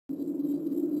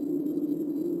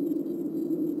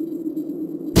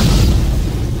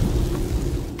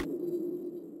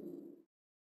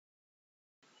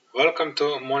Welcome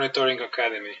to Monitoring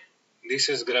Academy. This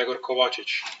is Gregor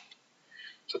Kovacic.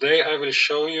 Today I will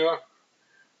show you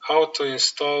how to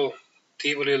install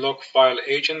Tivoli Log File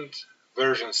Agent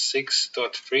version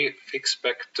 6.3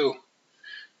 FixSpec 2,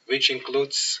 which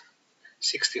includes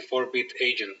 64-bit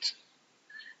agent,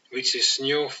 which is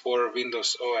new for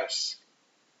Windows OS.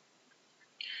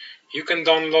 You can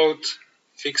download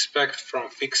FixSpec from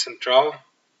FixCentral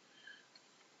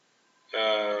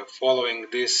following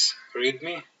this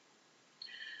README.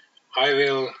 I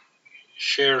will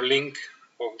share link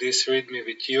of this README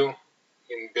with you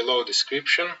in below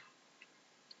description.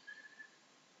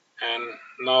 And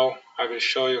now I will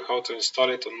show you how to install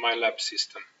it on my lab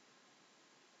system.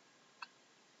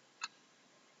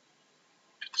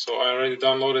 So I already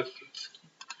downloaded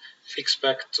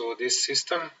FixSpec to this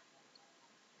system.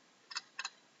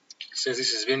 Since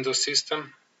this is Windows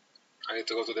system, I need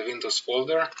to go to the Windows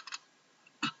folder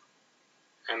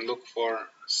and look for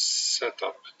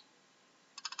Setup.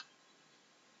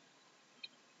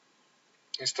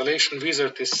 Installation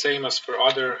wizard is same as for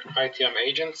other ITM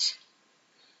agents,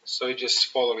 so you just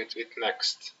follow it with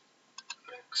next,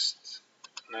 next,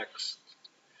 next.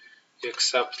 You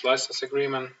accept license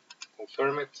agreement,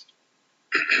 confirm it.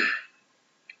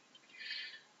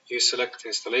 You select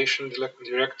installation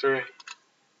directory,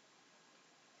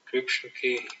 encryption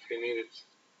key if you need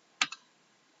it,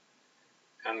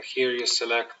 and here you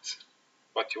select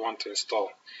what you want to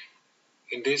install.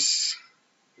 In this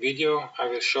video I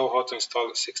will show how to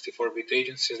install 64-bit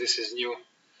agent, since this is new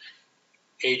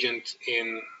agent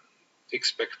in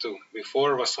FixSpec 2.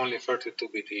 Before was only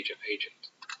 32-bit agent.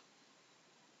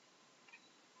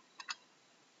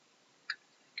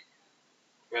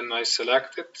 When I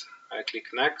select it, I click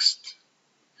next.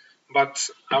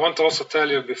 But I want to also tell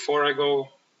you before I go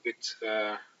with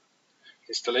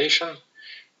installation,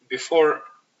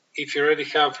 if you already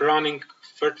have running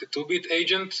 32-bit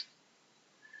agent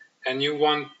and you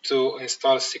want to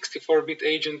install 64-bit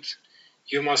agent,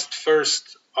 you must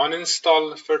first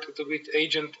uninstall 32-bit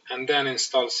agent and then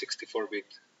install 64-bit.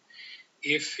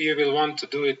 If you will want to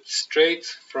do it straight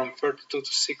from 32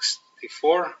 to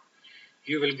 64,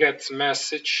 you will get a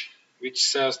message which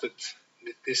says that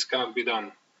this cannot be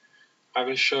done. I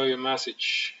will show you a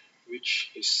message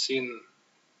which is seen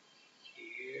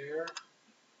here.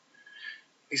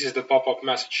 This is the pop-up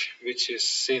message which is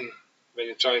seen when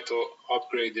you try to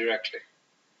upgrade directly.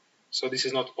 So this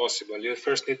is not possible. You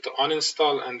first need to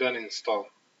uninstall and then install.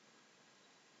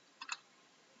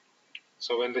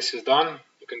 So when this is done,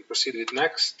 you can proceed with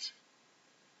next,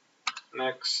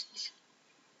 next,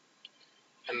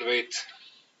 and wait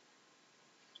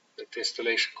that the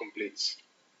installation completes.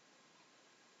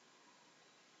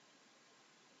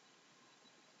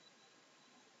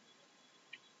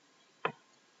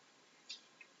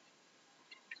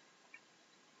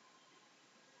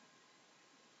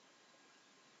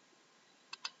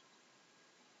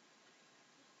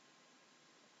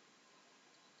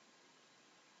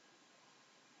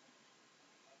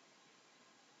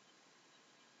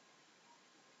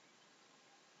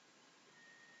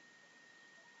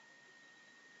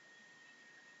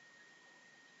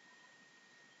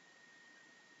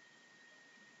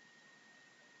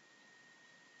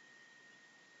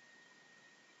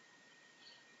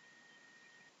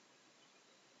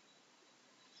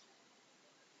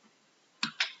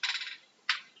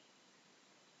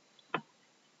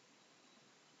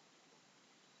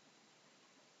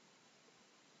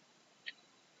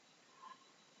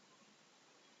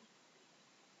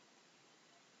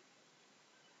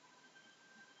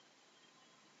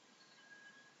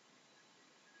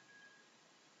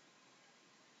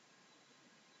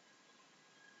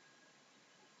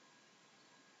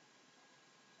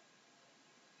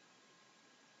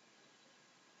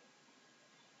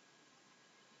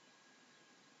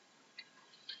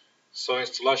 So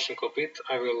installation complete.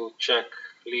 I will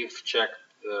leave check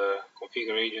the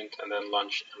configure agent and then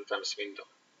launch mTems window.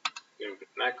 Here with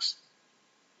next.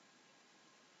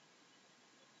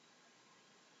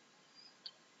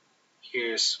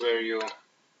 Here's where you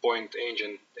point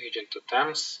agent to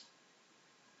Thames.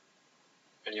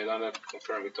 When you're done that,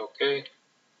 confirm it OK.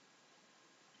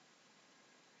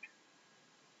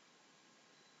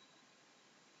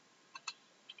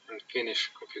 And finish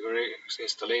configuration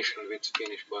installation with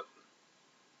finish button.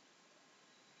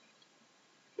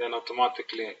 Then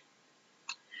automatically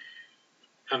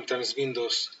mTems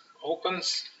Windows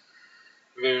opens.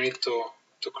 Where you need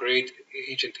to create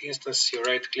agent instance, you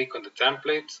right click on the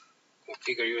template,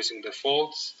 configure using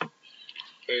defaults,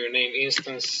 where you name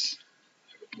instance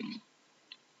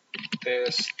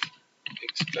test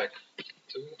FixSpec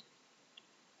 2.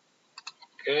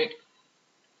 Okay.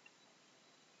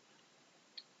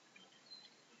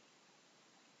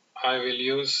 I will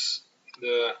use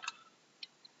the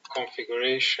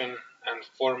configuration and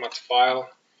format file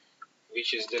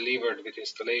which is delivered with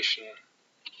installation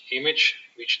image,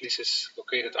 which this is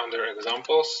located under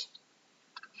examples.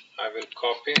 I will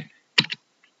copy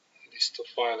these two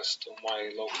files to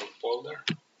my local folder.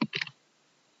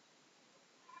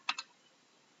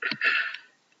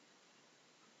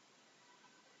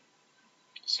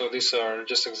 So these are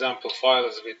just example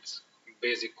files with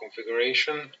basic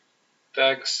configuration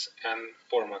tags and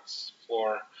formats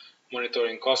for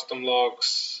monitoring custom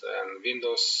logs and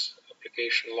Windows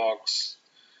application logs,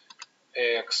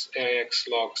 AX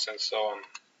logs, and so on.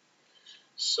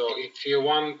 So if you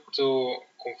want to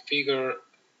configure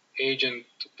agent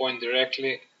to point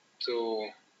directly to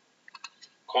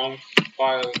conf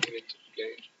file, you need to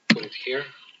put it here.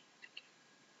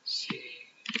 C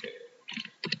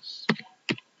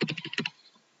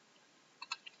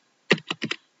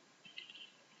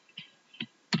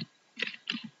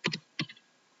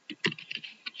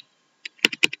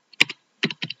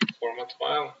format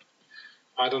file.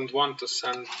 I don't want to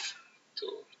send to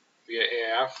via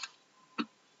AF.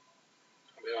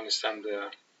 We only send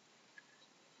to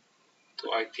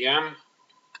ITM.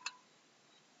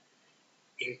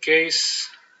 In case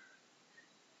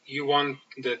you want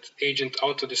that agent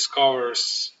auto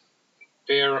discovers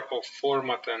pair of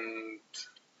format and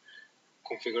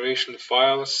configuration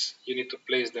files, you need to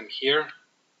place them here.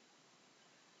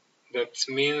 That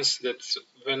means that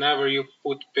whenever you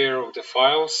put pair of the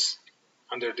files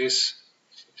under this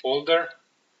folder,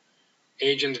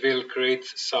 agent will create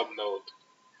subnode.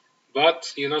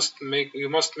 But you must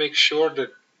make sure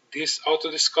that this auto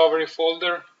discovery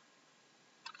folder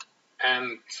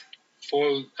and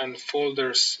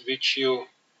folders which you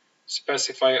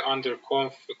specify under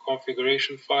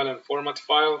configuration file and format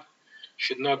file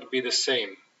should not be the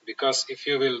same, because if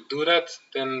you will do that,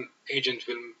 then agent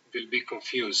will be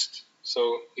confused,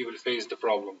 so he will face the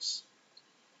problems.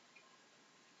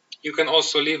 You can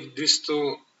also leave these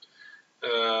two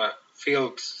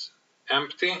fields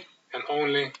empty and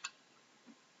only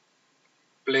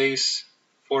place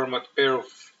pair of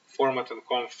format and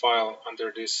conf file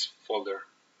under this folder.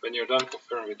 When you're done,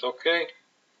 confirm with OK,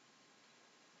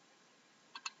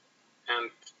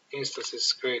 and instance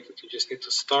is created. You just need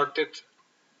to start it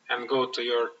and go to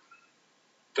your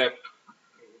tab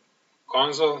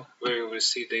console where you will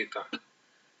see data.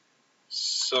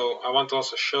 So I want to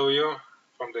also show you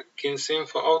from the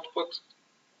KINS-info output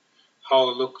how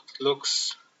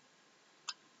looks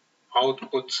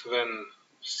output when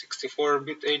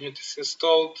 64-bit agent is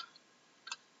installed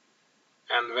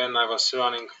and when I was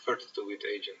running 32-bit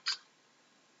agent.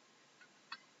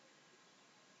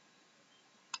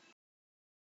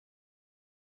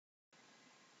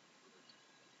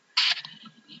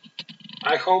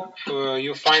 I hope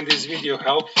you find this video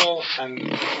helpful, and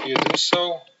if you do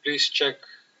so, please check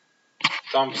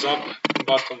thumbs up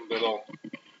button below.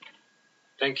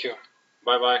 Thank you.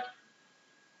 Bye bye.